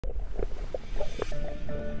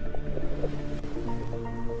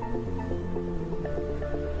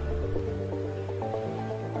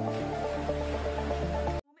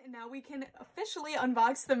Now we can officially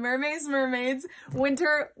unbox the Mermaidz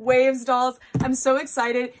Winter Waves dolls. I'm so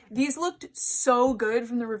excited. These looked so good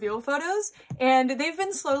from the reveal photos, and they've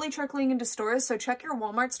been slowly trickling into stores, so check your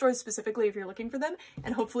Walmart stores specifically if you're looking for them,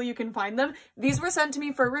 and hopefully you can find them. These were sent to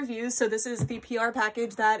me for reviews, so this is the PR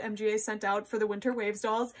package that MGA sent out for the Winter Waves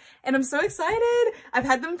dolls, and I'm so excited. I've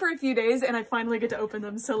had them for a few days, and I finally get to open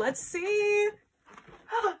them, so let's see.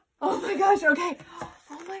 Oh my gosh, okay.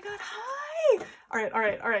 Oh my god, hi! All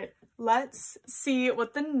right. Let's see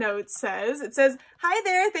what the note says. It says, "Hi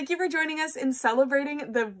there, thank you for joining us in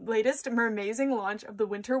celebrating the latest Mermazing launch of the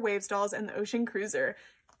Winter Waves dolls and the Ocean Cruiser.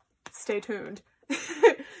 Stay tuned.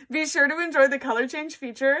 Be sure to enjoy the color change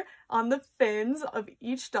feature on the fins of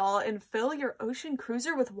each doll and fill your Ocean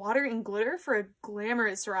Cruiser with water and glitter for a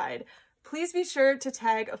glamorous ride. Please be sure to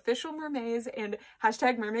tag official Mermaze and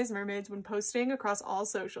hashtag Mermaidz when posting across all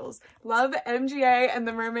socials. Love, MGA and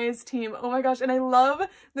the Mermaze team." Oh my gosh, and I love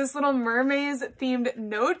this little Mermaze themed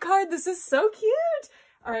note card. This is so cute.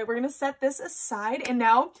 All right, we're gonna set this aside, and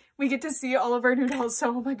now we get to see all of our new dolls. So,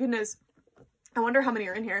 oh my goodness, I wonder how many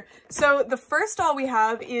are in here. So the first doll we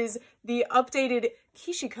have is the updated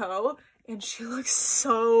Kishiko, and she looks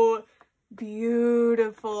so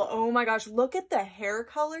beautiful. Oh my gosh, look at the hair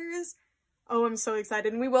colors. Oh, I'm so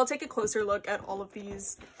excited. And we will take a closer look at all of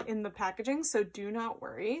these in the packaging, so do not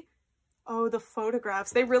worry. Oh, the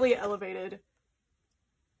photographs. They really elevated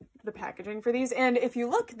the packaging for these. And if you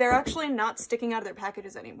look, they're actually not sticking out of their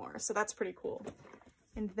packages anymore, so that's pretty cool.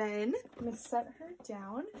 And then I'm gonna set her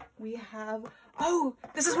down. We have, oh,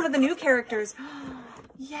 this is one of the new characters.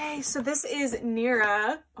 Yay, so this is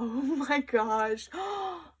Nera. Oh my gosh.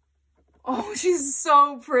 Oh, she's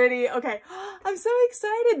so pretty. Okay, I'm so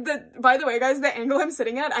excited. By the way, guys, the angle I'm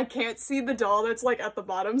sitting at, I can't see the doll that's like at the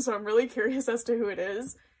bottom, so I'm really curious as to who it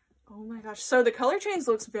is. Oh my gosh. So the color change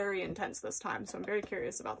looks very intense this time, so I'm very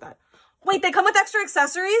curious about that. Wait, they come with extra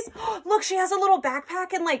accessories? Look, she has a little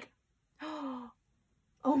backpack and like,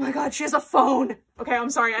 oh my god, she has a phone. Okay,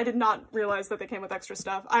 I'm sorry, I did not realize that they came with extra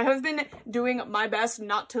stuff. I have been doing my best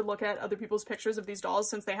not to look at other people's pictures of these dolls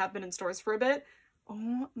since they have been in stores for a bit.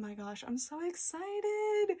 Oh my gosh, I'm so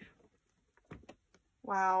excited.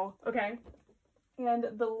 Wow, okay. And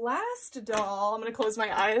the last doll, I'm gonna close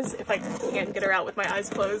my eyes if I can't get her out with my eyes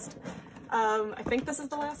closed. I think this is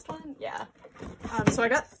the last one, yeah. So I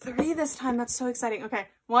got 3 this time, that's so exciting. Okay,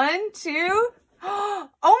 1, 2, oh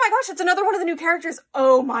my gosh, it's another one of the new characters.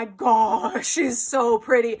 Oh my gosh, she's so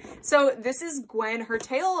pretty. So this is Gwen. Her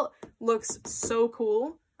tail looks so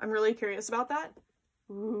cool. I'm really curious about that.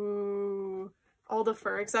 Ooh, all the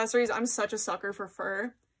fur accessories. I'm such a sucker for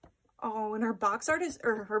fur. Oh, and her box art is,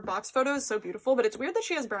 or her box photo is so beautiful, but it's weird that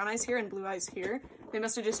she has brown eyes here and blue eyes here. They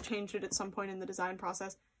must have just changed it at some point in the design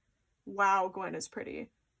process. Wow, Gwen is pretty.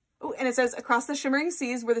 Oh, and it says, "Across the shimmering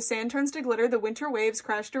seas where the sand turns to glitter, the winter waves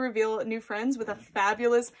crash to reveal new friends with a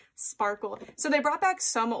fabulous sparkle." So they brought back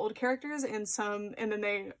some old characters and then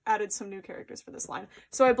they added some new characters for this line.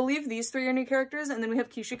 So I believe these 3 are new characters, and then we have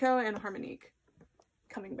Kishiko and Harmonique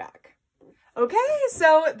coming back. Okay,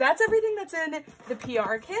 so that's everything that's in the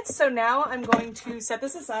PR kit. So now I'm going to set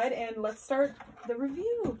this aside and let's start the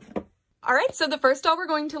review. All right, so the first doll we're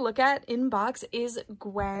going to look at in box is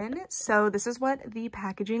Gwen. So this is what the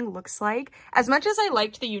packaging looks like. As much as I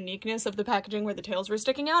liked the uniqueness of the packaging where the tails were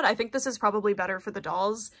sticking out, I think this is probably better for the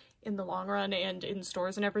dolls in the long run and in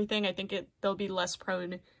stores and everything. I think they'll be less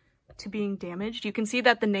prone to being damaged. You can see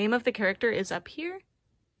that the name of the character is up here.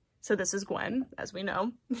 So this is Gwen, as we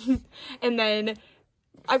know. And then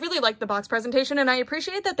I really like the box presentation, and I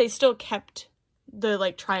appreciate that they still kept the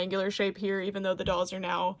like triangular shape here, even though the dolls are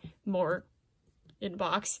now more in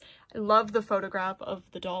box. I love the photograph of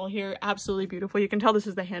the doll here. Absolutely beautiful. You can tell this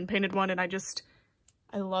is the hand-painted one, and I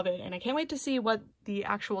love it. And I can't wait to see what the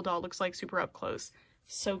actual doll looks like super up close.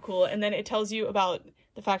 So cool. And then it tells you about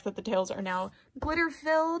the fact that the tails are now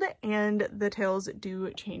glitter-filled, and the tails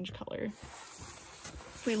do change color.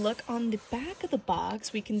 If we look on the back of the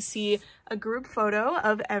box, we can see a group photo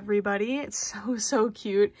of everybody. It's so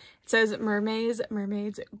cute. It says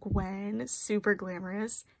Mermaidz, Gwen, super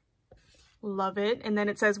glamorous. Love it. And then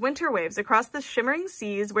it says, "Winter waves. Across the shimmering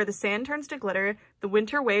seas where the sand turns to glitter, the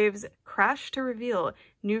winter waves crash to reveal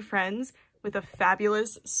new friends with a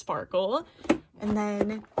fabulous sparkle." And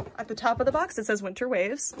then at the top of the box, it says Winter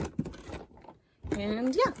Waves.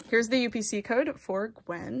 And yeah, here's the UPC code for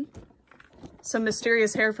Gwen. Some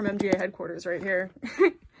mysterious hair from MGA headquarters right here.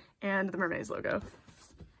 And the Mermaze logo.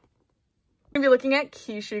 I'm gonna be looking at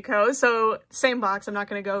Kishiko. So same box, I'm not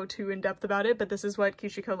gonna go too in depth about it, but this is what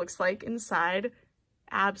Kishiko looks like inside.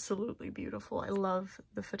 Absolutely beautiful. I love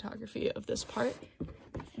the photography of this part.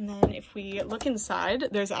 And then if we look inside,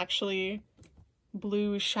 there's actually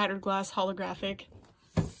blue shattered glass holographic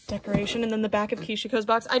decoration, and then the back of Kishiko's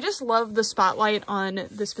box. I just love the spotlight on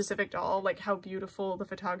the specific doll, like how beautiful the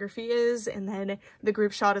photography is, and then the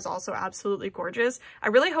group shot is also absolutely gorgeous. I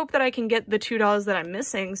really hope that I can get the 2 dolls that I'm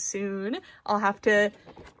missing soon. I'll have to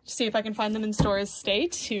see if I can find them in stores. Stay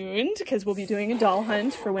tuned, because we'll be doing a doll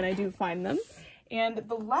hunt for when I do find them. And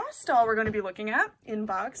the last doll we're going to be looking at in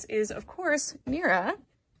box is, of course, Nera.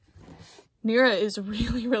 Nera is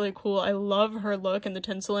really, really cool. I love her look and the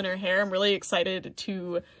tinsel in her hair. I'm really excited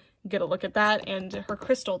to get a look at that. And her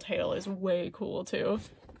crystal tail is way cool too.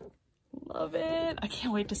 Love it. I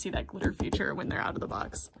can't wait to see that glitter feature when they're out of the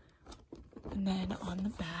box. And then on the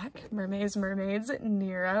back, Mermaidz,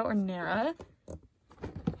 Nera or Nera.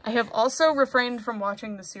 I have also refrained from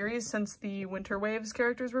watching the series since the Winter Waves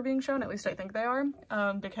characters were being shown, at least I think they are,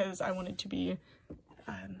 because I wanted to be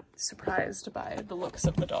surprised by the looks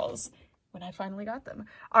of the dolls when I finally got them.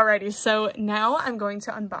 Alrighty, so now I'm going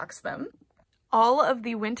to unbox them. All of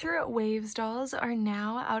the Winter Waves dolls are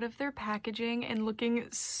now out of their packaging and looking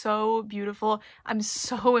so beautiful. I'm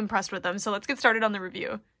so impressed with them, so let's get started on the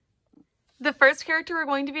review. The first character we're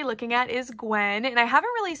going to be looking at is Gwen, and I haven't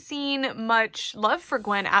really seen much love for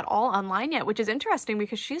Gwen at all online yet, which is interesting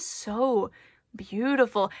because she's so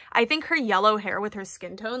beautiful. I think her yellow hair with her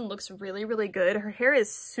skin tone looks really, really good. Her hair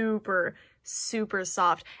is super, super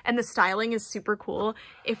soft, and the styling is super cool.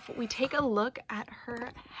 If we take a look at her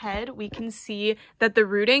head, we can see that the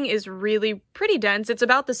rooting is really pretty dense. It's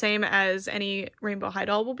about the same as any Rainbow High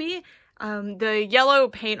doll will be. The yellow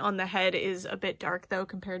paint on the head is a bit dark though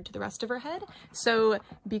compared to the rest of her head, so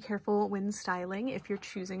be careful when styling if you're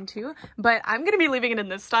choosing to, but I'm going to be leaving it in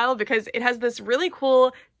this style because it has this really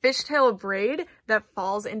cool fishtail braid that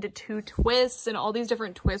falls into 2 twists and all these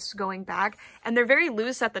different twists going back, and they're very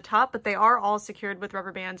loose at the top, but they are all secured with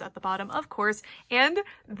rubber bands at the bottom, of course, and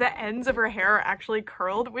the ends of her hair are actually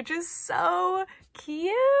curled, which is so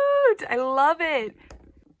cute. I love it.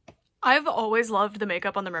 I've always loved the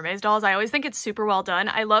makeup on the Mermaidz dolls. I always think it's super well done.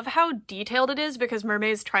 I love how detailed it is because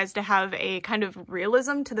Mermaidz tries to have a kind of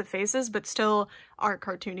realism to the faces, but still are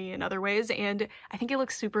cartoony in other ways, and I think it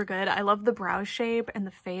looks super good. I love the brow shape and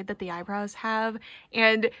the fade that the eyebrows have,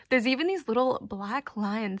 and there's even these little black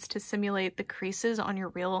lines to simulate the creases on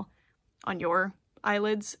your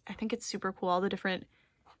eyelids. I think it's super cool, all the different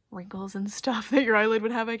wrinkles and stuff that your eyelid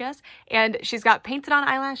would have, I guess. And she's got painted on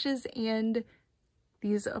eyelashes and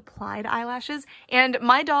these applied eyelashes. And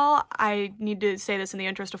my doll, I need to say this in the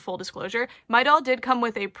interest of full disclosure, my doll did come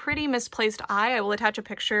with a pretty misplaced eye. I will attach a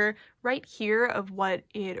picture right here of what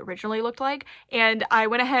it originally looked like. And I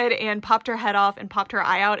went ahead and popped her head off and popped her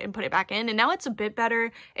eye out and put it back in. And now it's a bit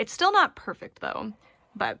better. It's still not perfect though,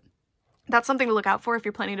 but that's something to look out for if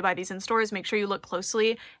you're planning to buy these in stores. Make sure you look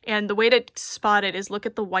closely. And the way to spot it is look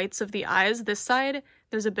at the whites of the eyes. This side,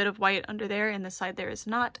 there's a bit of white under there, and this side there is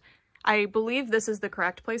not. I believe this is the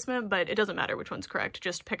correct placement, but it doesn't matter which one's correct.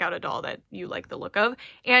 Just pick out a doll that you like the look of.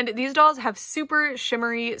 And these dolls have super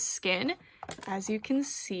shimmery skin, as you can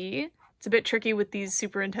see. It's a bit tricky with these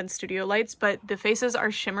super intense studio lights, but the faces are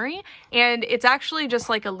shimmery, and it's actually just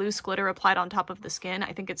like a loose glitter applied on top of the skin.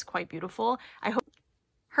 I think it's quite beautiful. I hope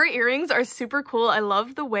her earrings are super cool. I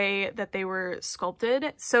love the way that they were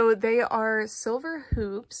sculpted. So they are silver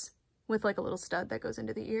hoops with like a little stud that goes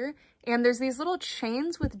into the ear, and there's these little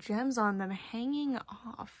chains with gems on them hanging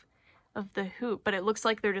off of the hoop, but it looks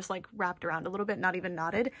like they're just like wrapped around a little bit, not even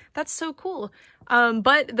knotted. That's so cool.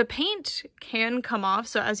 But the paint can come off,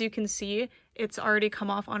 so as you can see, it's already come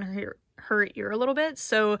off on her ear a little bit,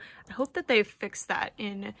 so I hope that they fix that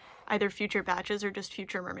in either future batches or just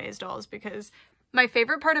future Mermaidz dolls, because my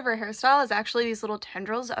favorite part of her hairstyle is actually these little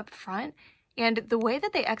tendrils up front, and the way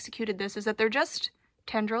that they executed this is that they're just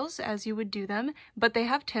tendrils as you would do them, but they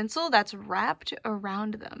have tinsel that's wrapped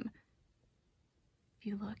around them. If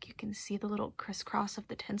you look, you can see the little crisscross of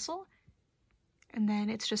the tinsel, and then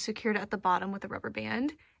it's just secured at the bottom with a rubber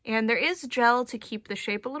band, and there is gel to keep the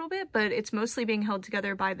shape a little bit, but it's mostly being held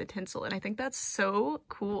together by the tinsel, and I think that's so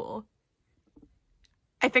cool.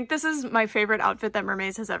 I think this is my favorite outfit that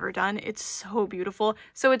Mermaidz has ever done. It's so beautiful.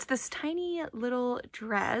 So it's this tiny little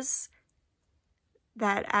dress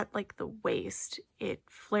that at like the waist, it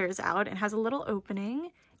flares out and has a little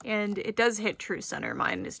opening, and it does hit true center.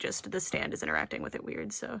 Mine is just the stand is interacting with it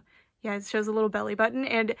weird. So yeah, it shows a little belly button,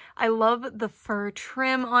 and I love the fur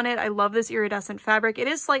trim on it. I love this iridescent fabric. It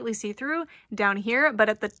is slightly see-through down here,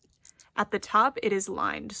 but At the top, it is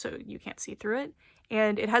lined, so you can't see through it.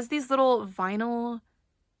 And it has these little vinyl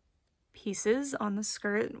pieces on the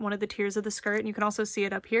skirt, one of the tiers of the skirt, and you can also see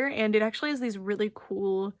it up here. And it actually has these really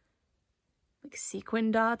cool like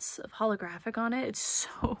sequin dots of holographic on it. It's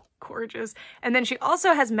so gorgeous. And then she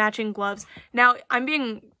also has matching gloves. Now, I'm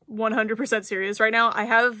being 100% serious right now. I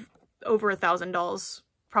have over 1,000 dolls,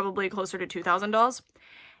 probably closer to 2,000 dolls.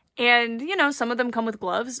 And, you know, some of them come with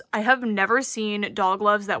gloves. I have never seen doll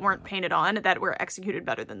gloves that weren't painted on that were executed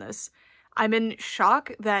better than this. I'm in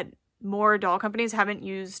shock that more doll companies haven't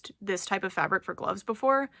used this type of fabric for gloves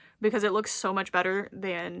before because it looks so much better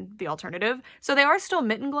than the alternative. So they are still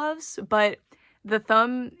mitten gloves, but the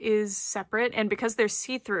thumb is separate, and because they're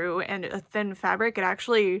see-through and a thin fabric,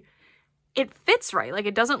 it fits right. Like,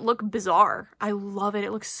 it doesn't look bizarre. I love it.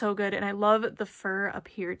 It looks so good, and I love the fur up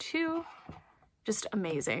here too. Just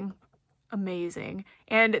amazing. Amazing.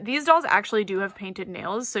 And these dolls actually do have painted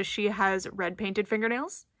nails, so she has red painted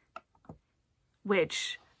fingernails,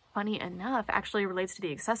 which, funny enough, actually relates to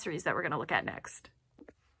the accessories that we're going to look at next.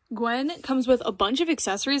 Gwen comes with a bunch of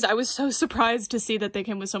accessories. I was so surprised to see that they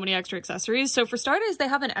came with so many extra accessories. So for starters, they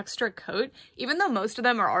have an extra coat. Even though most of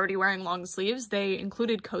them are already wearing long sleeves, they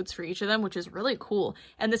included coats for each of them, which is really cool.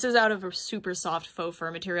 And this is out of a super soft faux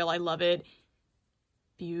fur material. I love it.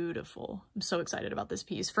 Beautiful. I'm so excited about this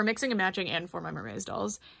piece for mixing and matching and for my Mermaze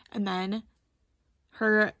dolls. And then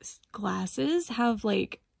her glasses have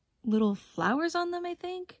like little flowers on them, I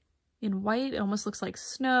think. In white, it almost looks like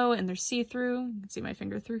snow, and they're see-through. You can see my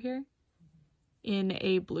finger through here. In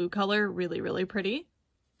a blue color, really, really pretty.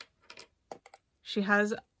 She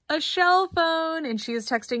has a shell phone, and she is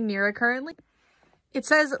texting Nera currently. It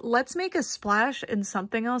says, let's make a splash, and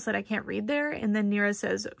something else that I can't read there, and then Nera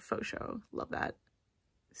says, faux show. Love that.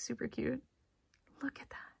 Super cute. Look at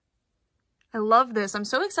that. I love this. I'm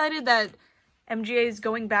so excited that MGA is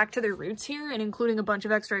going back to their roots here and including a bunch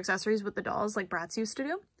of extra accessories with the dolls like Bratz used to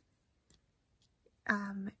do.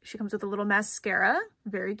 She comes with a little mascara,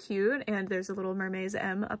 very cute, and there's a little Mermaze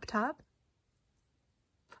M up top.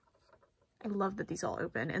 I love that these all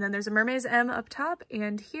open. And then there's a Mermaze M up top,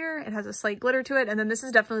 and here it has a slight glitter to it, and then this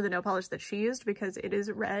is definitely the nail polish that she used because it is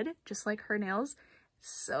red, just like her nails.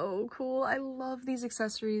 So cool. I love these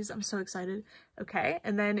accessories. I'm so excited. Okay,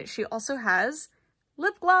 and then she also has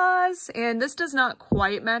lip gloss, and this does not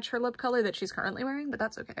quite match her lip color that she's currently wearing, but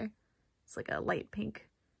that's okay. It's like a light pink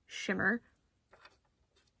shimmer.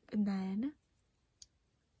 And then,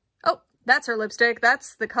 oh, that's her lipstick.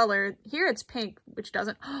 That's the color. Here it's pink, which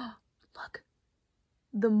doesn't, oh, look,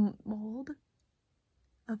 the mold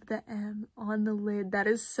of the M on the lid. That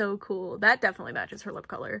is so cool. That definitely matches her lip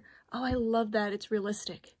color. Oh, I love that. It's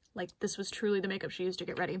realistic. Like, this was truly the makeup she used to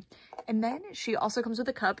get ready. And then she also comes with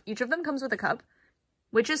a cup. Each of them comes with a cup,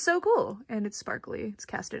 which is so cool. And it's sparkly. It's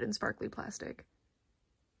casted in sparkly plastic.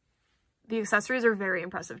 The accessories are very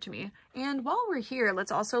impressive to me. And while we're here,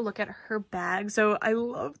 let's also look at her bag. So I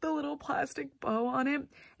love the little plastic bow on it.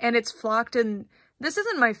 And it's flocked, and this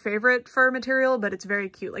isn't my favorite fur material, but it's very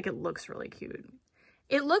cute. Like, it looks really cute.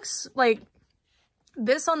 It looks like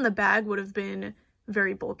this on the bag would have been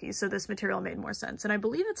very bulky, so this material made more sense. And I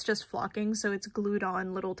believe it's just flocking, so it's glued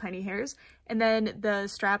on little tiny hairs. And then the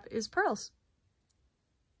strap is pearls.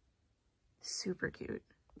 Super cute.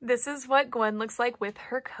 This is what Gwen looks like with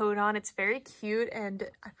her coat on. It's very cute, and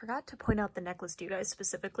I forgot to point out the necklace to you guys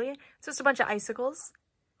specifically. It's just a bunch of icicles.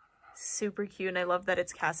 Super cute, and I love that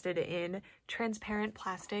it's casted in transparent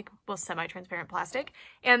plastic, well, semi-transparent plastic.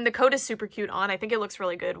 And the coat is super cute on. I think it looks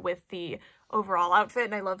really good with the overall outfit,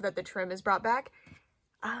 and I love that the trim is brought back.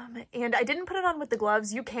 And I didn't put it on with the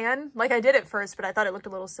gloves. You can, like I did at first, but I thought it looked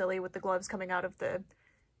a little silly with the gloves coming out of the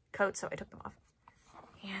coat, so I took them off.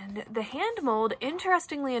 And the hand mold,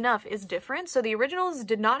 interestingly enough, is different. So the originals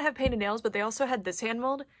did not have painted nails, but they also had this hand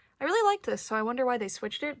mold. I really liked this, so I wonder why they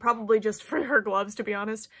switched it. Probably just for her gloves, to be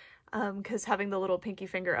honest, because having the little pinky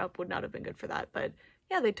finger up would not have been good for that. But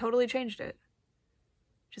yeah, they totally changed it,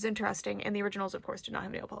 which is interesting. And the originals, of course, did not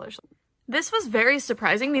have nail polish. This was very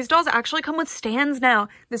surprising. These dolls actually come with stands now.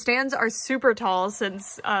 The stands are super tall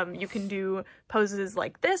since you can do poses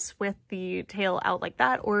like this with the tail out like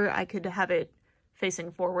that, or I could have it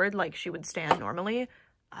facing forward like she would stand normally.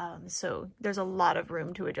 So there's a lot of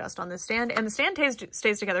room to adjust on this stand, and the stand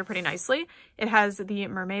stays together pretty nicely. It has the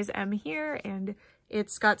Mermaze M here, and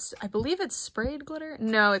it's got, I believe it's sprayed glitter.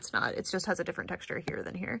 No, it's not. It just has a different texture here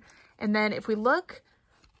than here. And then if we look,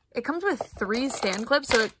 it comes with 3 stand clips.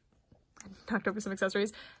 So it, I knocked over some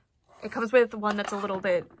accessories. It comes with one that's a little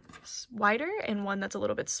bit wider and one that's a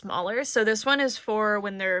little bit smaller. So this one is for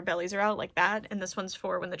when their bellies are out like that, and this one's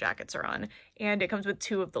for when the jackets are on. And it comes with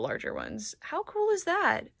 2 of the larger ones. How cool is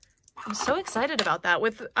that? I'm so excited about that.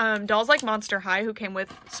 With dolls like Monster High, who came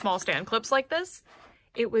with small stand clips like this,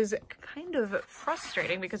 it was kind of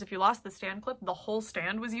frustrating because if you lost the stand clip, the whole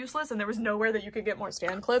stand was useless and there was nowhere that you could get more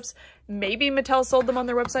stand clips. Maybe Mattel sold them on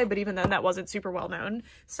their website, but even then that wasn't super well known.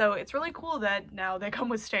 So it's really cool that now they come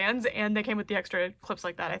with stands and they came with the extra clips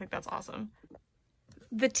like that. I think that's awesome.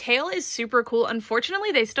 The tail is super cool.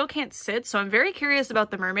 Unfortunately, they still can't sit, so I'm very curious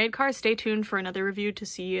about the mermaid car. Stay tuned for another review to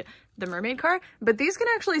see the mermaid car, but these can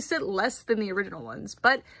actually sit less than the original ones.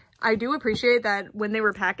 But I do appreciate that when they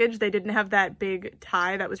were packaged, they didn't have that big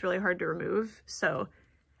tie that was really hard to remove. So,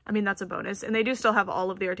 I mean, that's a bonus. And they do still have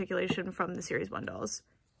all of the articulation from the Series 1 dolls.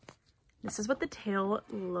 This is what the tail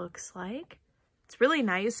looks like. It's really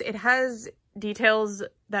nice. It has details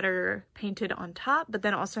that are painted on top, but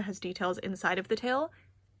then also has details inside of the tail.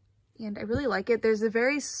 And I really like it. There's a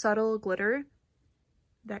very subtle glitter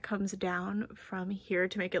that comes down from here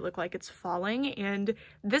to make it look like it's falling. And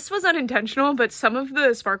this was unintentional, but some of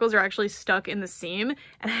the sparkles are actually stuck in the seam.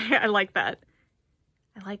 And I like that.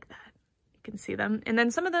 I like that. You can see them. And then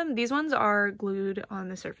some of them, these ones are glued on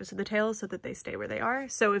the surface of the tail so that they stay where they are.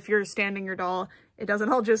 So if you're standing your doll, it doesn't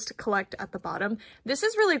all just collect at the bottom. This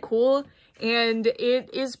is really cool, and it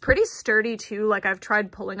is pretty sturdy too. Like, I've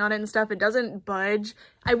tried pulling on it and stuff. It doesn't budge.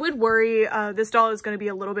 I would worry this doll is going to be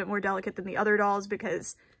a little bit more delicate than the other dolls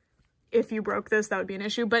because if you broke this, that would be an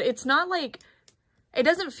issue. But it's not like, it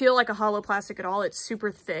doesn't feel like a hollow plastic at all. It's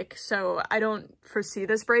super thick, so I don't foresee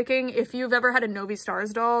this breaking. If you've ever had a Novi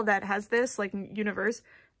Stars doll that has this, like Universe,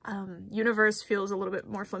 Universe feels a little bit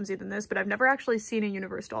more flimsy than this, but I've never actually seen a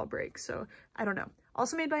Universe doll break, so I don't know.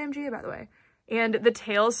 Also made by MGA, by the way. And the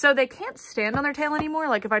tails, so they can't stand on their tail anymore.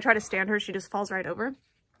 Like, if I try to stand her, she just falls right over.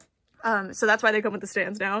 So that's why they come with the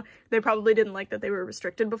stands now. They probably didn't like that they were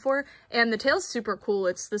restricted before. And the tail's super cool.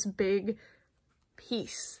 It's this big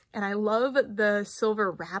piece, and I love the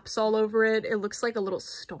silver wraps all over it. It looks like a little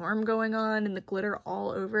storm going on and the glitter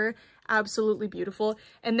all over. Absolutely beautiful.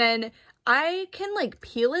 And then I can like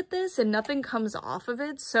peel at this and nothing comes off of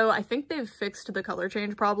it, so I think they've fixed the color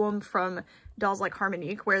change problem from dolls like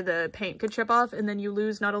Harmonique where the paint could chip off and then you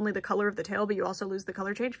lose not only the color of the tail, but you also lose the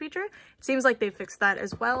color change feature. It seems like they've fixed that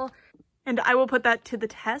as well, and I will put that to the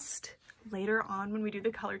test later on when we do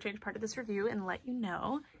the color change part of this review and let you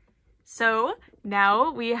know. So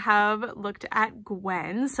now we have looked at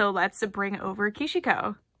Gwen, so let's bring over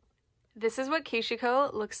Kishiko. This is what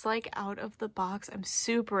Kishiko looks like out of the box. I'm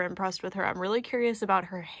super impressed with her. I'm really curious about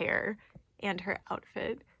her hair and her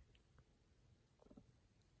outfit.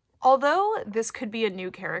 Although this could be a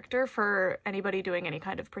new character for anybody doing any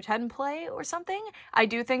kind of pretend play or something, I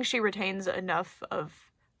do think she retains enough of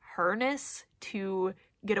herness to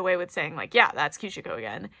get away with saying like, yeah, that's Kishiko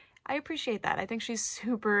again. I appreciate that. I think she's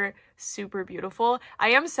super, super beautiful. I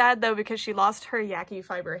am sad though because she lost her Yaki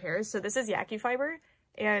fiber hair. So this is Yaki fiber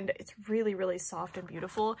and it's really, really soft and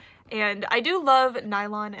beautiful. And I do love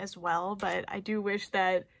nylon as well, but I do wish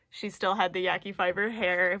that she still had the Yaki fiber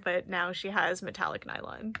hair, but now she has metallic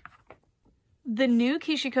nylon. The new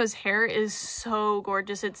Kishiko's hair is so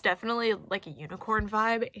gorgeous. It's definitely like a unicorn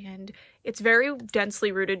vibe, and it's very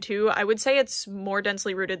densely rooted too. I would say it's more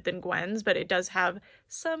densely rooted than Gwen's, but it does have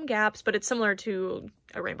some gaps, but it's similar to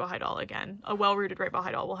a Rainbow High doll again. A well-rooted Rainbow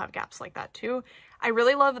High doll will have gaps like that too. I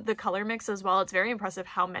really love the color mix as well. It's very impressive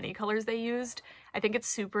how many colors they used. I think it's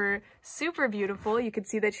super, super beautiful. You can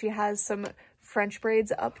see that she has some French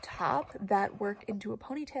braids up top that work into a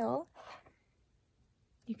ponytail.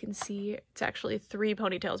 You can see it's actually 3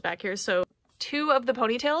 ponytails back here. So 2 of the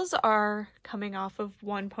ponytails are coming off of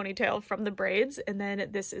one ponytail from the braids, and then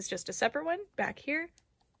this is just a separate one back here.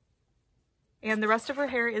 And the rest of her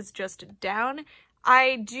hair is just down.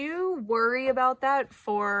 I do worry about that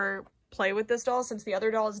for play with this doll, since the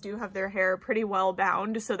other dolls do have their hair pretty well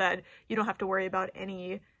bound so that you don't have to worry about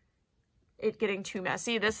it getting too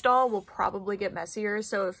messy. This doll will probably get messier,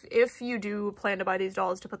 so if you do plan to buy these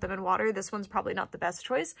dolls to put them in water, this one's probably not the best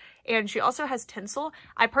choice. And she also has tinsel.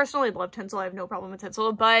 I personally love tinsel. I have no problem with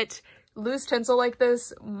tinsel, but loose tinsel like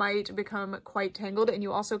this might become quite tangled, and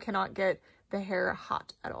you also cannot get the hair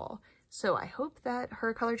hot at all. So I hope that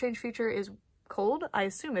her color change feature is cold. I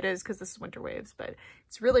assume it is because this is Winter Waves, but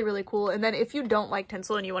it's really, really cool. And then if you don't like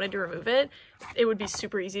tinsel and you wanted to remove it, it would be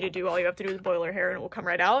super easy to do. All you have to do is boil her hair and it will come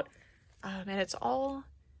right out. And it's all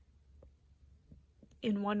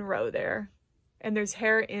in one row there. And there's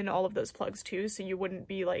hair in all of those plugs too, so you wouldn't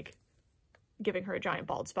be like giving her a giant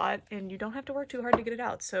bald spot, and you don't have to work too hard to get it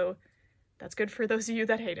out. So that's good for those of you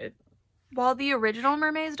that hate it. While the original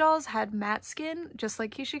Mermaze dolls had matte skin, just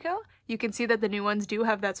like Kishiko, you can see that the new ones do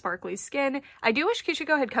have that sparkly skin. I do wish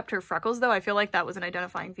Kishiko had kept her freckles though. I feel like that was an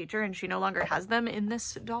identifying feature and she no longer has them in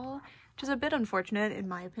this doll, which is a bit unfortunate in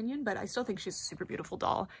my opinion, but I still think she's a super beautiful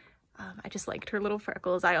doll. I just liked her little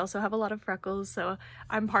freckles. I also have a lot of freckles, so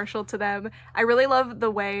I'm partial to them. I really love the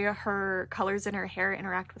way her colors in her hair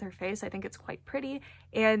interact with her face. I think it's quite pretty,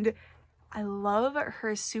 and I love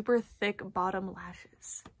her super thick bottom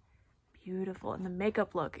lashes. Beautiful, and the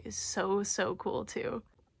makeup look is so cool too.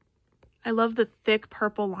 I love the thick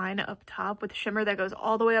purple line up top with shimmer that goes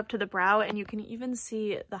all the way up to the brow, and you can even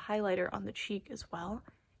see the highlighter on the cheek as well.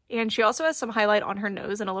 And she also has some highlight on her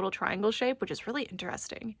nose in a little triangle shape, which is really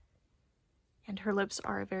interesting. And her lips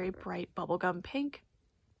are a very bright bubblegum pink.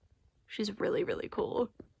 She's really cool.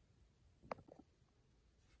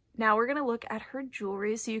 Now we're gonna look at her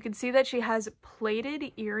jewelry. So you can see that she has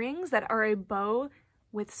plated earrings that are a bow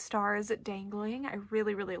with stars dangling. I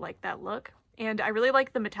really like that look. And I really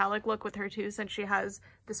like the metallic look with her too, since she has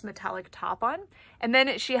this metallic top on. And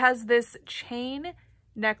then she has this chain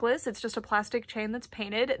necklace. It's just a plastic chain that's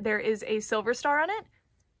painted. There is a silver star on it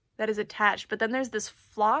that is attached, but then there's this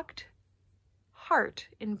flocked heart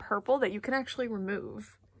in purple that you can actually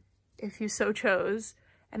remove if you so chose.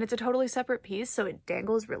 And it's a totally separate piece, so it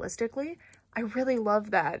dangles realistically. I really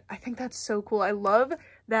love that. I think that's so cool. I love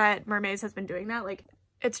that Mermaze has been doing that. Like,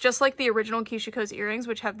 it's just like the original Kishiko's earrings,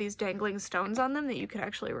 which have these dangling stones on them that you can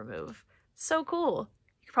actually remove. So cool.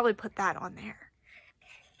 You could probably put that on there.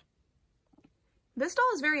 This doll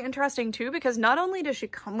is very interesting too, because not only does she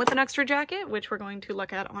come with an extra jacket, which we're going to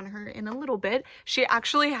look at on her in a little bit, she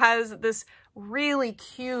actually has this really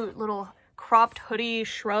cute little cropped hoodie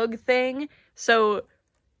shrug thing. So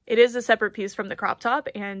it is a separate piece from the crop top,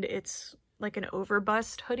 and it's like an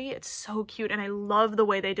overbust hoodie. It's so cute, and I love the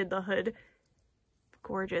way they did the hood.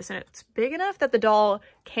 Gorgeous, and it's big enough that the doll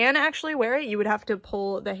can actually wear it. You would have to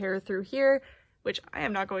pull the hair through here, which I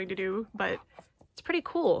am not going to do, but it's pretty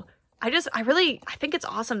cool. I think it's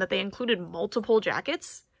awesome that they included multiple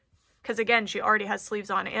jackets, because again, she already has sleeves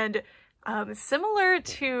on. And similar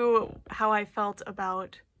to how I felt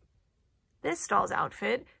about this doll's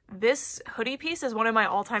outfit, this hoodie piece is one of my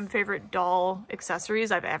all-time favorite doll accessories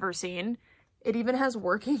I've ever seen. It even has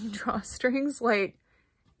working drawstrings. Like,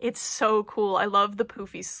 it's so cool. I love the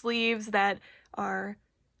poofy sleeves that are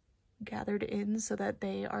gathered in so that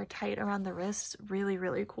they are tight around the wrists.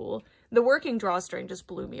 Really cool. The working drawstring just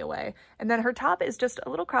blew me away. And then her top is just a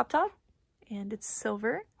little crop top, and it's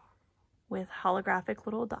silver with holographic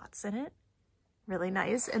little dots in it. Really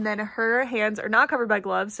nice. And then her hands are not covered by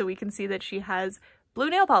gloves, so we can see that she has blue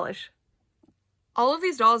nail polish. All of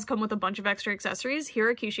these dolls come with a bunch of extra accessories. Here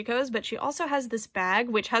are Kishiko's, but she also has this bag,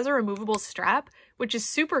 which has a removable strap, which is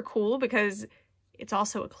super cool because it's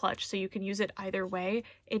also a clutch, so you can use it either way.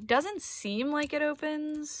 It doesn't seem like it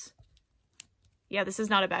opens. Yeah, this is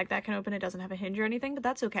not a bag that can open. It doesn't have a hinge or anything, but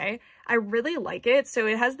that's okay. I really like it. So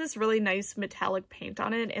it has this really nice metallic paint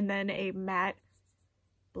on it, and then a matte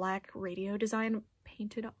black radio design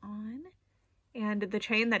painted on. And the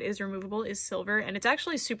chain that is removable is silver, and it's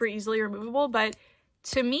actually super easily removable, but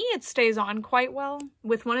to me it stays on quite well.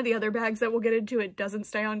 With one of the other bags that we'll get into, it doesn't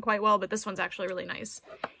stay on quite well, but this one's actually really nice.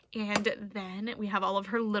 And then we have all of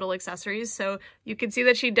her little accessories. So you can see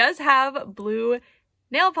that she does have blue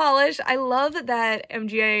nail polish. I love that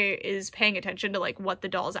MGA is paying attention to like what the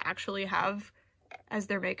dolls actually have as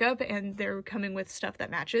their makeup, and they're coming with stuff that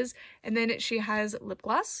matches. And then she has lip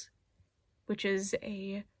gloss, which is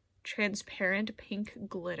a transparent pink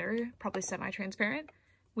glitter, probably semi-transparent.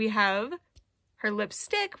 We have her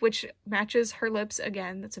lipstick, which matches her lips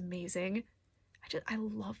again. That's amazing. I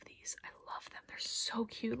love these. I love them. They're so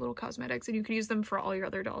cute little cosmetics, and you can use them for all your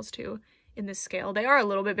other dolls too in this scale. They are a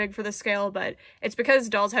little bit big for the scale, but it's because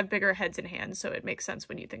dolls have bigger heads and hands, so it makes sense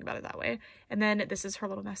when you think about it that way. And then this is her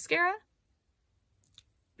little mascara.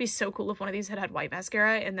 Be so cool if one of these had white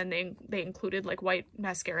mascara, and then they included like white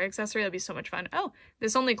mascara accessory. That'd be so much fun. Oh,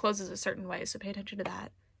 this only closes a certain way, so pay attention to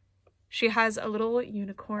that. She has a little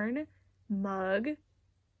unicorn mug,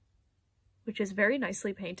 which is very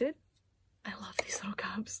nicely painted. I love these little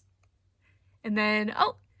cups. And then,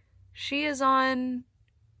 oh, she is on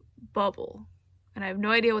Bubble, and I have no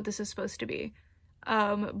idea what this is supposed to be,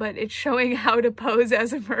 but it's showing how to pose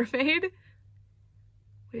as a mermaid,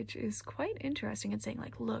 which is quite interesting. It's saying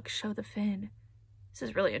like, look, show the fin. This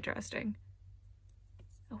is really interesting.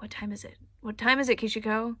 Oh, what time is it? What time is it,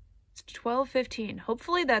 Kishiko? It's 12:15.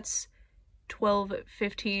 Hopefully that's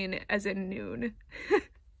 12:15 as in noon.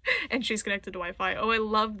 And she's connected to Wi-Fi. Oh, I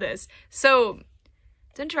love this. So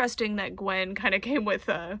it's interesting that Gwen kind of came with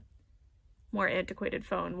more antiquated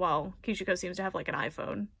phone, while Kishiko seems to have like an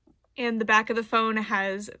iPhone. And the back of the phone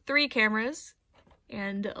has 3 cameras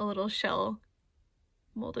and a little shell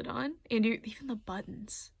molded on. And even the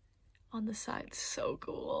buttons on the side, so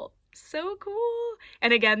cool. So cool.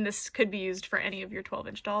 And again, this could be used for any of your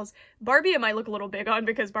 12-inch dolls. Barbie it might look a little big on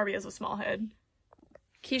because Barbie has a small head.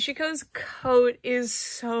 Kishiko's coat is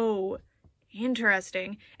so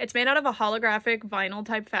interesting. It's made out of a holographic vinyl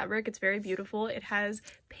type fabric. It's very beautiful. It has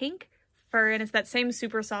pink fur, and it's that same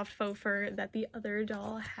super soft faux fur that the other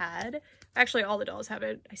doll had. Actually, all the dolls have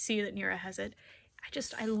it. I see that Nera has it.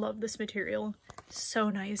 I love this material. So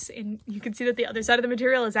nice. And you can see that the other side of the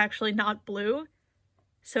material is actually not blue.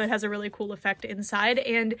 So it has a really cool effect inside.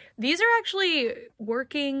 And these are actually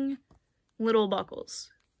working little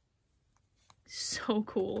buckles. So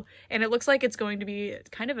cool. And it looks like it's going to be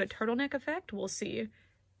kind of a turtleneck effect. We'll see.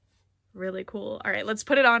 Really cool. All right, let's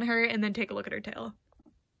put it on her and then take a look at her tail.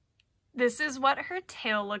 This is what her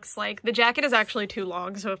tail looks like. The jacket is actually too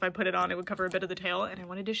long, so if I put it on, it would cover a bit of the tail, and I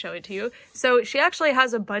wanted to show it to you. So she actually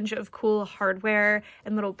has a bunch of cool hardware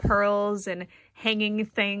and little pearls and hanging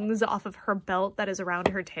things off of her belt that is around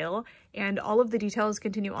her tail, and all of the details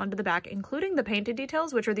continue onto the back, including the painted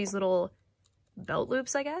details, which are these little belt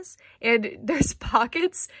loops, I guess. And there's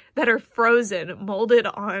pockets that are frozen, molded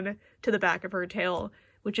on to the back of her tail,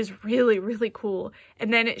 which is really, really cool.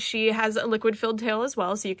 And then she has a liquid-filled tail as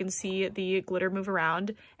well, so you can see the glitter move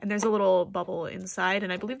around. And there's a little bubble inside,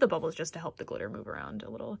 and I believe the bubble is just to help the glitter move around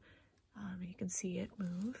a little. You can see it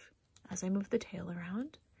move as I move the tail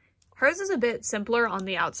around. Hers is a bit simpler on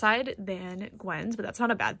the outside than Gwen's, but that's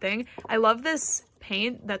not a bad thing. I love this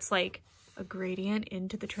paint that's like a gradient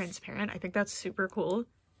into the transparent. I think that's super cool.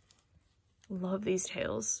 Love these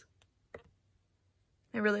tails.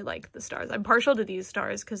 I really like the stars. I'm partial to these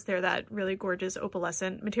stars because they're that really gorgeous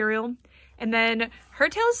opalescent material. And then her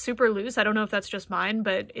tail is super loose. I don't know if that's just mine,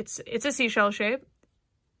 but it's a seashell shape.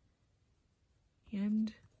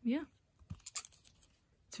 And yeah.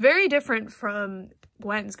 It's very different from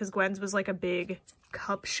Gwen's because Gwen's was like a big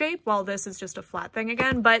cup shape while this is just a flat thing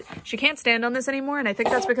again. But she can't stand on this anymore, and I think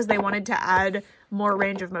that's because they wanted to add more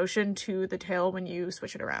range of motion to the tail when you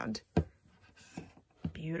switch it around.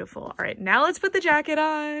 Beautiful. All right, now let's put the jacket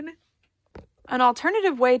on. An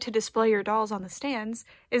alternative way to display your dolls on the stands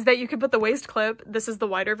is that you can put the waist clip, this is the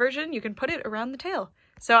wider version, you can put it around the tail.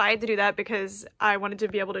 So I had to do that because I wanted to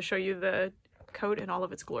be able to show you the coat in all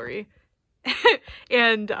of its glory.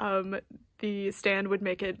 And the stand would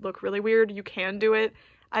make it look really weird. You can do it.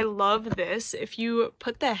 I love this. If you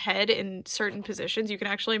put the head in certain positions, you can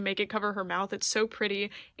actually make it cover her mouth. It's so pretty.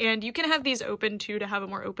 And you can have these open too to have a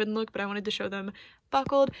more open look, but I wanted to show them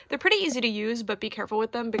buckled. They're pretty easy to use, but be careful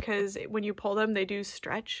with them because when you pull them, they do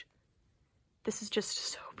stretch. This is just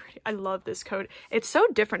so pretty. I love this coat. It's so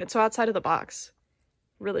different. It's so outside of the box.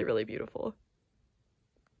 Really, really beautiful.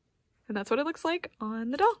 And that's what it looks like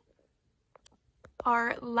on the doll.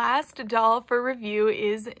 Our last doll for review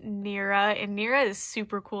is Nera, and Nera is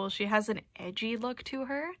super cool. She has an edgy look to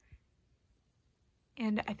her,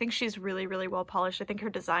 and I think she's really, really well polished. I think her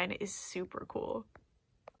design is super cool.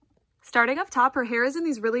 Starting up top, her hair is in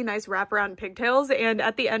these really nice wraparound pigtails, and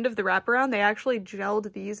at the end of the wraparound, they actually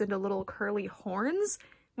gelled these into little curly horns,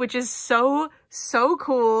 which is so, so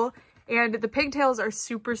cool. And the pigtails are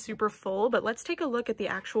super, super full, but let's take a look at the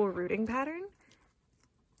actual rooting pattern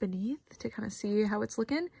beneath to kind of see how it's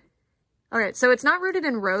looking. All right, so it's not rooted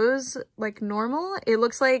in rows like normal. It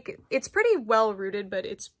looks like it's pretty well rooted, but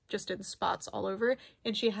it's just in spots all over.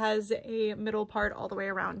 And she has a middle part all the way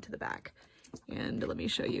around to the back. And let me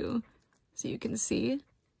show you so you can see.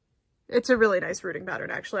 It's a really nice rooting pattern,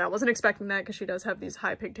 actually. I wasn't expecting that because she does have these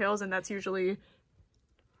high pigtails, and that's usually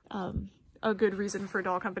a good reason for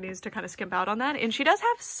doll companies to kind of skimp out on that. And she does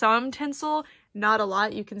have some tinsel, not a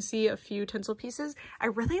lot. You can see a few tinsel pieces. I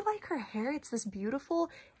really like her hair. It's this beautiful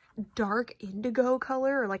dark indigo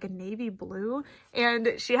color or like a navy blue.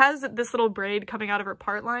 And she has this little braid coming out of her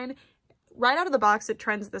part line. Right out of the box, it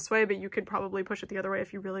trends this way, but you could probably push it the other way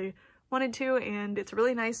if you really wanted to. And it's a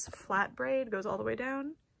really nice flat braid, goes all the way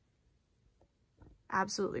down.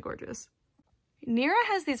 Absolutely gorgeous. Nera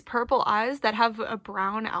has these purple eyes that have a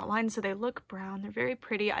brown outline, so they look brown. They're very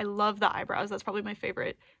pretty. I love the eyebrows. That's probably my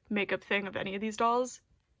favorite makeup thing of any of these dolls,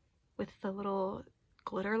 with the little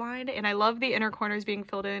glitter line. And I love the inner corners being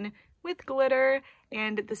filled in with glitter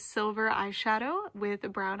and the silver eyeshadow with the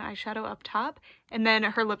brown eyeshadow up top. And then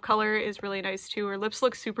her lip color is really nice too. Her lips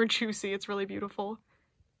look super juicy. It's really beautiful.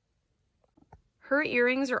 Her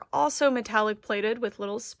earrings are also metallic plated with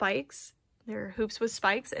little spikes. They're hoops with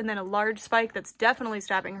spikes, and then a large spike that's definitely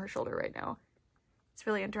stabbing her shoulder right now. It's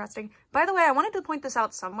really interesting. By the way, I wanted to point this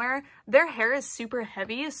out somewhere. Their hair is super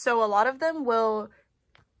heavy, so a lot of them will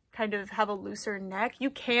kind of have a looser neck. You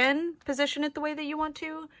can position it the way that you want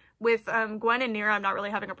to. With Gwen and Nera, I'm not really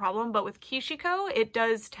having a problem, but with Kishiko, it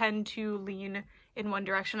does tend to lean in one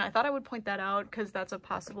direction. I thought I would point that out because that's a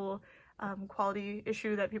possible quality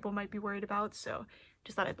issue that people might be worried about, so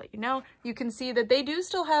just thought I'd let you know. You can see that they do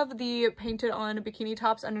still have the painted on bikini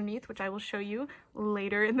tops underneath, which I will show you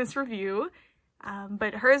later in this review.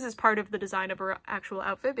 But hers is part of the design of her actual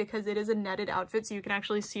outfit because it is a netted outfit, so you can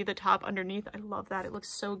actually see the top underneath. I love that. It looks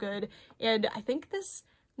so good. And I think this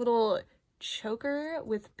little choker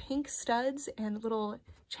with pink studs and little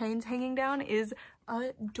chains hanging down is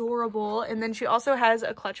adorable. And then she also has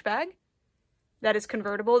a clutch bag that is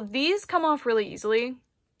convertible. These come off really easily.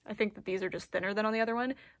 I think that these are just thinner than on the other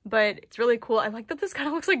one, but it's really cool. I like that this kind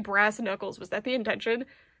of looks like brass knuckles. Was that the intention?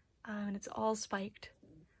 And it's all spiked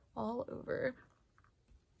all over.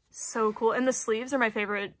 So cool. And the sleeves are my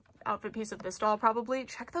favorite outfit piece of this doll, probably.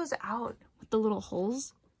 Check those out with the little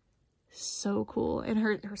holes. So cool. And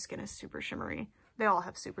her skin is super shimmery. They all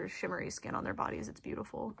have super shimmery skin on their bodies. It's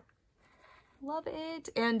beautiful. Love it.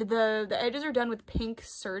 And the edges are done with pink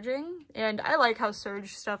serging. And I like how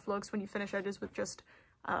serge stuff looks when you finish edges with just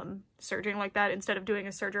serging like that instead of doing a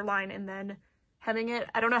serger line and then hemming it.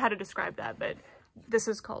 I don't know how to describe that, but this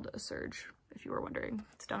is called a serge, if you were wondering.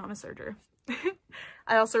 It's done on a serger.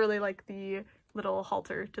 I also really like the little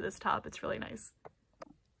halter to this top. It's really nice.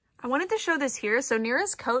 I wanted to show this here. So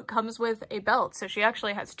Nera's coat comes with a belt. So she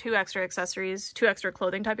actually has two extra accessories, two extra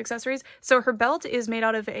clothing type accessories. So her belt is made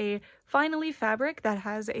out of a fine fabric that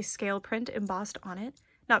has a scale print embossed on it.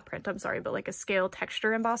 Not print, I'm sorry, but like a scale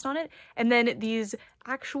texture embossed on it. And then these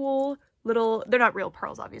actual little, they're not real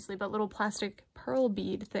pearls obviously, but little plastic pearl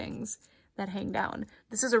bead things that hang down.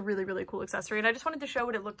 This is a really, really cool accessory. And I just wanted to show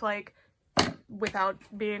what it looked like without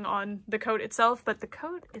being on the coat itself. But the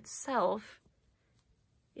coat itself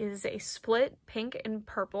is a split pink and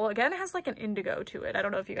purple. Again, it has like an indigo to it. I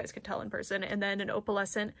don't know if you guys could tell in person. And then an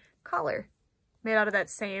opalescent collar made out of that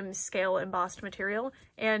same scale embossed material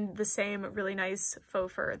and the same really nice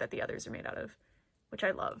faux fur that the others are made out of, which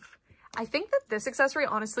I love. I think that this accessory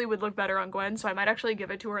honestly would look better on Gwen, so I might actually give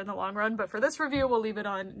it to her in the long run, but for this review, we'll leave it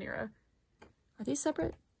on Nera. Are these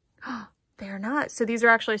separate? They are not. So these are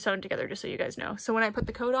actually sewn together, just so you guys know. So when I put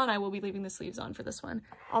the coat on, I will be leaving the sleeves on for this one.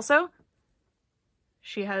 Also,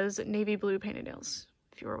 she has navy blue painted nails,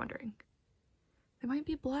 if you were wondering. They might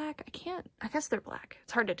be black. I guess they're black.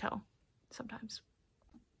 It's hard to tell sometimes.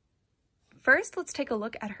 First, let's take a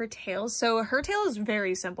look at her tail. So her tail is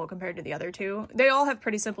very simple compared to the other two. They all have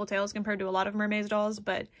pretty simple tails compared to a lot of Mermaidz dolls,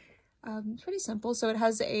 but pretty simple. So it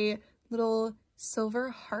has a little silver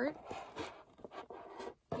heart.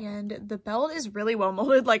 And the belt is really well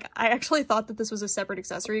molded. Like, I actually thought that this was a separate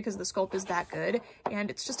accessory because the sculpt is that good. And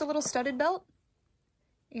it's just a little studded belt.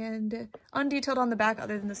 And undetailed on the back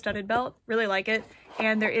other than the studded belt. Really like it.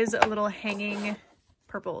 And there is a little hanging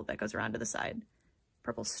purple that goes around to the side.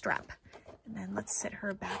 Purple strap. And then let's sit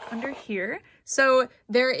her back under here. So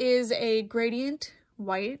there is a gradient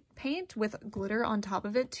white paint with glitter on top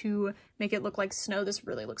of it to make it look like snow. This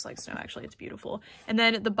really looks like snow, actually. It's beautiful. And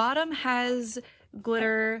then the bottom has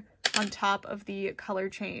glitter on top of the color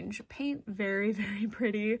change paint. Very, very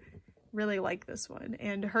pretty. Really like this one.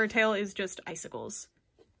 And her tail is just icicles.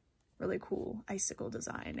 Really cool icicle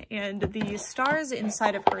design. And the stars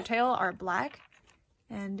inside of her tail are black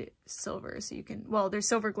and silver, so you can, well, there's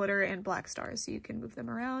silver glitter and black stars, so you can move them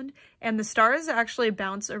around. And the stars actually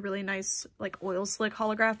bounce a really nice, like, oil slick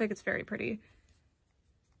holographic. It's very pretty.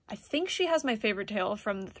 I think she has my favorite tail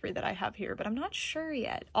from the three that I have here, but I'm not sure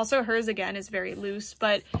yet. Also, hers, again, is very loose,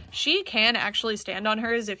 but she can actually stand on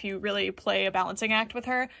hers if you really play a balancing act with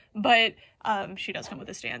her, but she does come with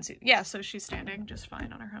a stand. So, yeah, so she's standing just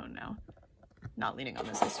fine on her own now. Not leaning on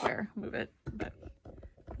this, I swear. Move it, but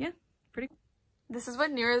yeah, pretty cool. This is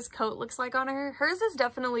what Nera's coat looks like on her. Hers is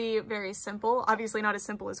definitely very simple. Obviously not as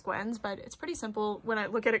simple as Gwen's, but it's pretty simple when I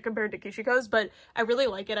look at it compared to Kishiko's, but I really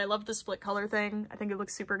like it. I love the split color thing. I think it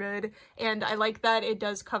looks super good. And I like that it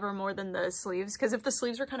does cover more than the sleeves, because if the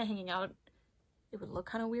sleeves were kind of hanging out, it would look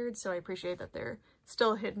kind of weird. So I appreciate that they're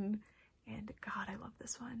still hidden. And God, I love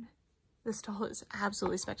this one. This doll is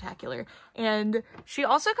absolutely spectacular. And she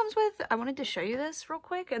also comes with, I wanted to show you this real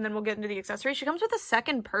quick, and then we'll get into the accessories. She comes with a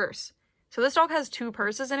second purse. So this dog has two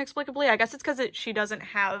purses inexplicably. I guess it's because she doesn't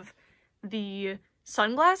have the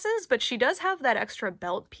sunglasses, but she does have that extra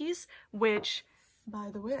belt piece, which, by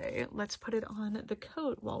the way, let's put it on the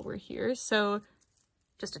coat while we're here. So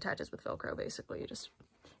just attaches with Velcro, basically.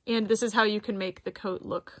 And this is how you can make the coat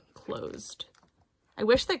look closed. I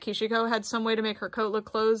wish that Kishiko had some way to make her coat look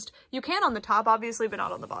closed. You can on the top, obviously, but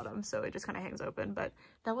not on the bottom, so it just kind of hangs open, but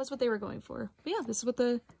that was what they were going for. But yeah, this is what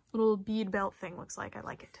the little bead belt thing looks like. I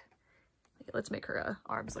like it. Okay, let's make her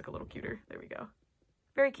arms look a little cuter. There we go.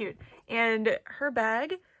 Very cute. And her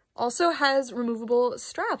bag also has removable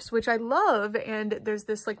straps, which I love, and there's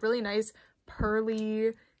this like really nice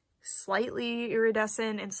pearly, slightly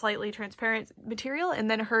iridescent and slightly transparent material, and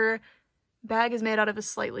then her bag is made out of a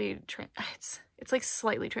slightly it's like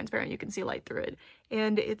slightly transparent. You can see light through it,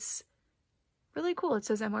 and it's really cool. It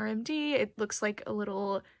says MRMD. It looks like a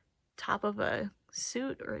little top of a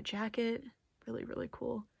suit or a jacket. Really, really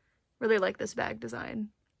cool. Really like this bag design.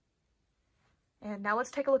 And now let's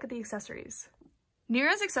take a look at the accessories.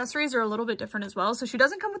 Nera's accessories are a little bit different as well. So she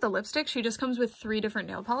doesn't come with a lipstick. She just comes with 3 different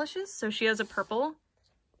nail polishes. So she has a purple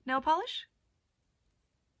nail polish.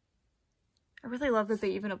 I really love that they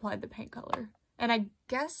even applied the paint color. And I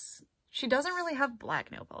guess she doesn't really have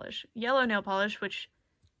black nail polish. Yellow nail polish, which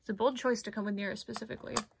is a bold choice to come with Nera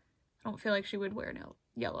specifically. I don't feel like she would wear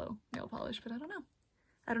yellow nail polish, but I don't know.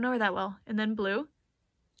 I don't know her that well. And then blue.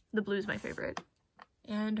 The blue is my favorite.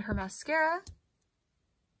 And her mascara.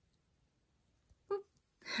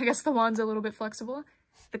 I guess the wand's a little bit flexible.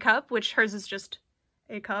 The cup, which hers is just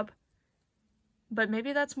a cup, but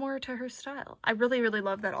maybe that's more to her style. I really, really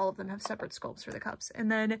love that all of them have separate sculpts for the cups.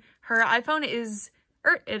 And then her iPhone is,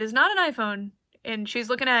 it is not an iPhone, and she's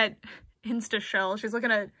looking at InstaShell. She's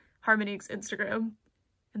looking at Harmony's Instagram,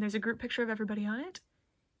 and there's a group picture of everybody on it.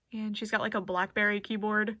 And she's got like a BlackBerry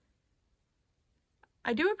keyboard.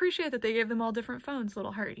 I do appreciate that they gave them all different phones.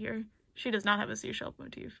 Little heart here. She does not have a seashell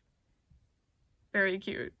motif. Very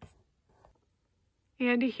cute.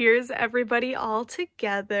 And here's everybody all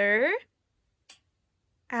together.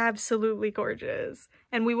 Absolutely gorgeous.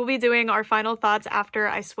 And we will be doing our final thoughts after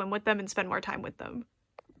I swim with them and spend more time with them.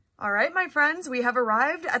 All right, my friends, we have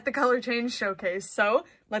arrived at the color change showcase. So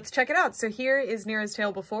let's check it out. So here is Nera's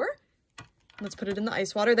tail before. Let's put it in the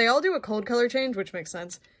ice water. They all do a cold color change, which makes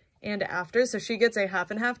sense. And after, so she gets a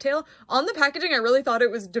half and half tail. On the packaging, I really thought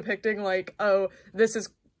it was depicting like, oh, this is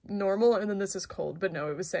normal and then this is cold, but no,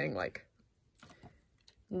 it was saying like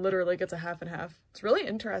literally gets a half and half. It's really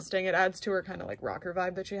interesting. It adds to her kind of like rocker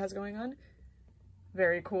vibe that she has going on.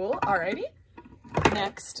 Very cool. Alrighty.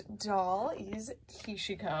 Next doll is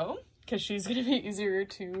Kishiko, because she's gonna be easier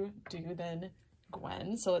to do than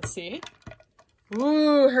Gwen. So let's see.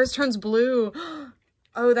 Ooh, hers turns blue.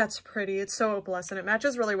 Oh, that's pretty. It's so opalescent. It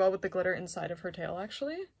matches really well with the glitter inside of her tail,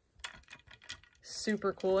 actually.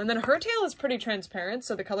 Super cool. And then her tail is pretty transparent,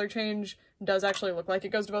 so the color change does actually look like it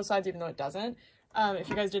goes to both sides, even though it doesn't. If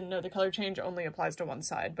you guys didn't know, the color change only applies to one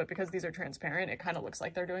side, but because these are transparent, it kind of looks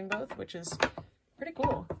like they're doing both, which is pretty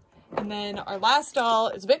cool. And then our last doll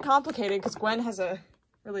is a bit complicated because Gwen has a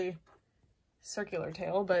really circular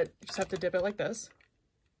tail, but you just have to dip it like this.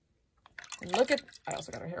 And look at, I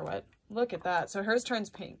also got her hair wet. Look at that. So hers turns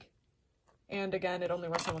pink. And again, it only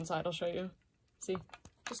works on one side. I'll show you. See?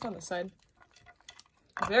 Just on this side.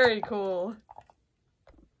 Very cool.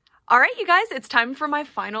 All right, you guys, it's time for my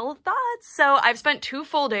final thoughts. So I've spent 2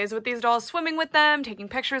 full days with these dolls, swimming with them, taking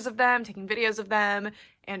pictures of them, taking videos of them,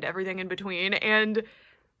 and everything in between. And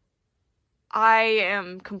I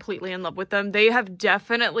am completely in love with them. They have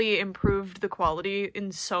definitely improved the quality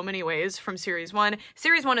in so many ways from Series 1.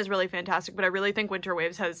 Series 1 is really fantastic, but I really think Winter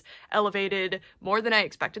Waves has elevated more than I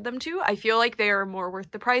expected them to. I feel like they are more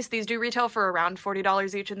worth the price. These do retail for around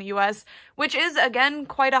 $40 each in the US, which is, again,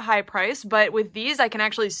 quite a high price, but with these, I can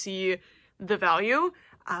actually see the value.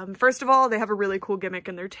 First of all, they have a really cool gimmick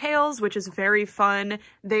in their tails, which is very fun.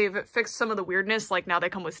 They've fixed some of the weirdness, like now they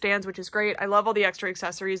come with stands, which is great. I love all the extra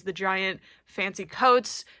accessories, the giant fancy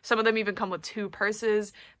coats. Some of them even come with 2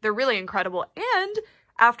 purses. They're really incredible. And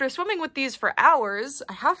after swimming with these for hours,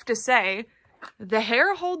 I have to say, the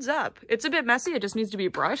hair holds up. It's a bit messy. It just needs to be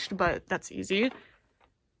brushed, but that's easy.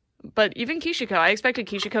 But even Kishiko, I expected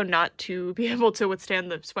Kishiko not to be able to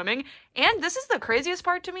withstand the swimming. And this is the craziest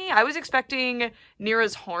part to me. I was expecting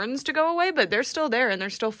Nera's horns to go away, but they're still there and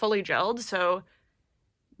they're still fully gelled. So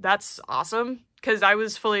that's awesome because I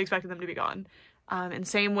was fully expecting them to be gone. And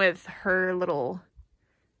same with her little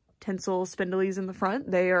tinsel spindlies in the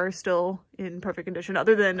front. They are still in perfect condition,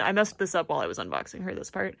 other than I messed this up while I was unboxing her,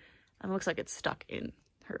 this part. It looks like it's stuck in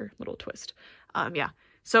her little twist. Yeah,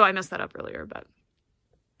 so I messed that up earlier, but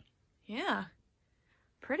yeah,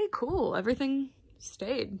 pretty cool. Everything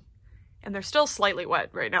stayed. And they're still slightly wet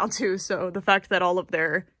right now too, so the fact that all of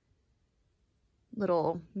their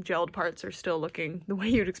little gelled parts are still looking the way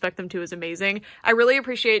you'd expect them to is amazing. I really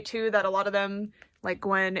appreciate too that a lot of them like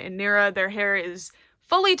Gwen and Nera, their hair is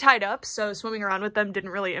fully tied up, so swimming around with them didn't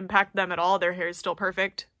really impact them at all. Their hair is still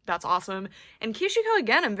perfect. That's awesome. And Kishiko,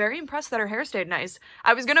 again, I'm very impressed that her hair stayed nice.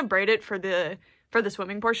 I was gonna braid it for the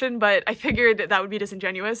swimming portion, but I figured that would be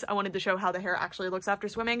disingenuous. I wanted to show how the hair actually looks after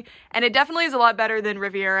swimming, and it definitely is a lot better than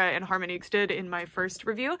Riviera and Harmonique did in my first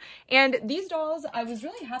review. And these dolls, I was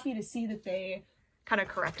really happy to see that they kind of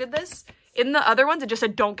corrected this. In the other ones, it just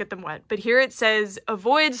said don't get them wet, but here it says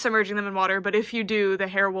avoid submerging them in water, but if you do, the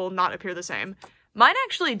hair will not appear the same. Mine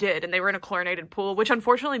actually did, and they were in a chlorinated pool, which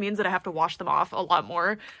unfortunately means that I have to wash them off a lot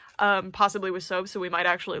more, possibly with soap, so we might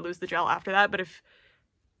actually lose the gel after that. But if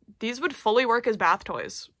these would fully work as bath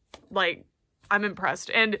toys, like, I'm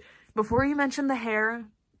impressed. And before you mention the hair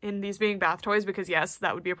in these being bath toys, because yes,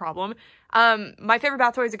 that would be a problem, my favorite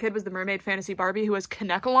bath toy as a kid was the Mermaid Fantasy Barbie, who has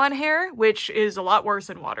Kanekalon hair, which is a lot worse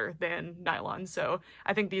in water than nylon, so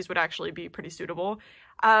I think these would actually be pretty suitable.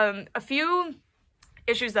 A few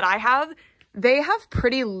issues that I have: they have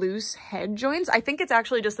pretty loose head joints. I think it's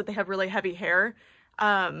actually just that they have really heavy hair,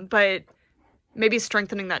 but maybe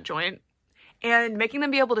strengthening that joint and making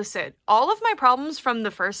them be able to sit. All of my problems from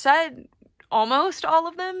the first set, almost all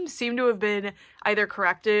of them, seem to have been either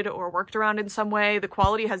corrected or worked around in some way. The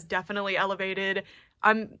quality has definitely elevated.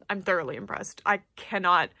 I'm thoroughly impressed. I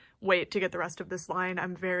cannot wait to get the rest of this line.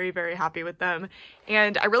 I'm very, very happy with them.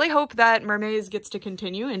 And I really hope that Mermaze gets to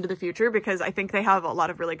continue into the future, because I think they have a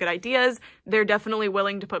lot of really good ideas. They're definitely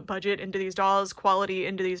willing to put budget into these dolls, quality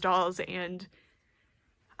into these dolls, and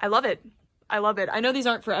I love it. I love it. I know these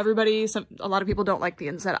aren't for everybody. A lot of people don't like the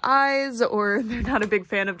inset eyes, or they're not a big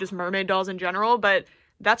fan of just mermaid dolls in general, but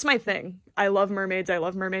that's my thing. I love mermaids. I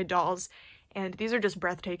love mermaid dolls, and these are just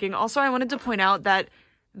breathtaking. Also, I wanted to point out that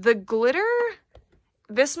the glitter,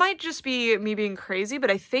 this might just be me being crazy,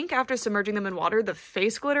 but I think after submerging them in water, the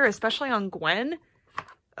face glitter, especially on Gwen,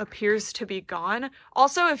 appears to be gone.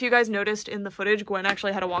 Also, if you guys noticed in the footage, Gwen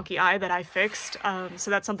actually had a wonky eye that I fixed,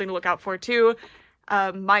 so that's something to look out for too.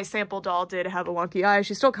 My sample doll did have a wonky eye.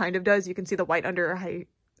 She still kind of does. You can see the white under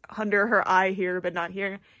her eye here, but not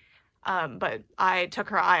here. But I took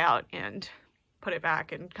her eye out and put it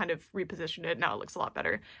back and kind of repositioned it. Now it looks a lot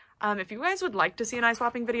better. If you guys would like to see an eye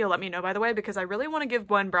swapping video, let me know, by the way, because I really want to give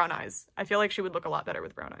Gwen brown eyes. I feel like she would look a lot better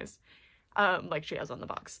with brown eyes, like she has on the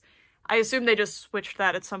box. I assume they just switched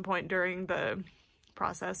that at some point during the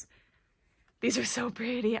process. These are so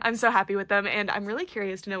pretty. I'm so happy with them, and I'm really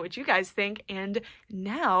curious to know what you guys think. And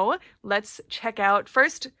now let's check out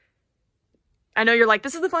first. I know you're like,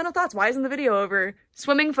 this is the final thoughts. Why isn't the video over?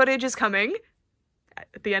 Swimming footage is coming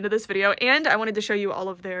at the end of this video, and I wanted to show you all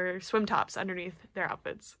of their swim tops underneath their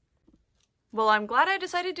outfits. Well, I'm glad I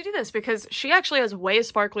decided to do this, because she actually has way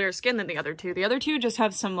sparklier skin than the other two. The other two just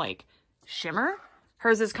have some, like, shimmer.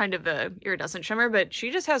 Hers is kind of the iridescent shimmer, but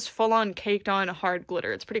she just has full-on caked-on hard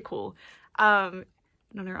glitter. It's pretty cool. On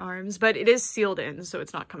her arms, but it is sealed in, so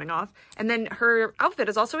it's not coming off. And then her outfit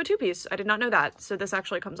is also a two-piece. I did not know that. So this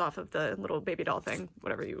actually comes off of the little baby doll thing,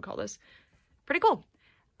 whatever you would call this. Pretty cool.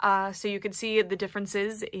 So you can see the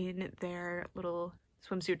differences in their little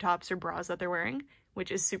swimsuit tops or bras that they're wearing, which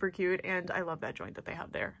is super cute, and I love that joint that they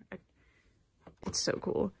have there. It's so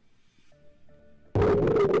cool.